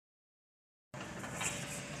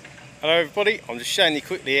Hello everybody, I'm just showing you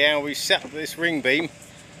quickly how we set up this ring beam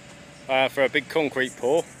for a big concrete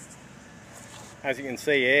pour. As you can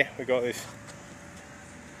see here, we've got this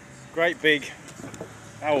great big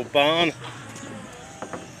old barn,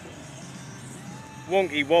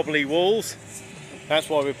 wonky wobbly walls. That's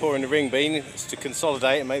why we're pouring the ring beam, it's to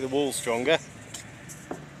consolidate and make the walls stronger.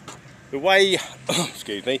 The way,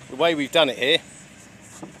 excuse me, the way we've done it here,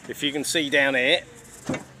 if you can see down here,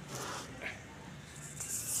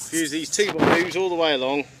 use these 2x2s all the way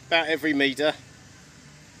along, about every metre.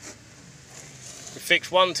 We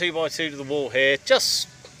fix one 2x2 to the wall here, just,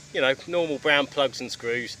 you know, normal brown plugs and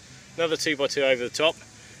screws. Another 2x2 over the top,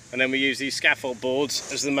 and then we use these scaffold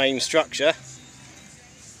boards as the main structure.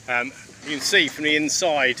 You can see from the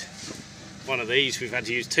inside one of these we've had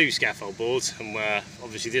to use 2 scaffold boards, and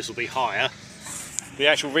obviously this will be higher. The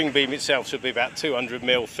actual ring beam itself should be about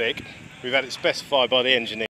 200mm thick. We've had it specified by the engineer.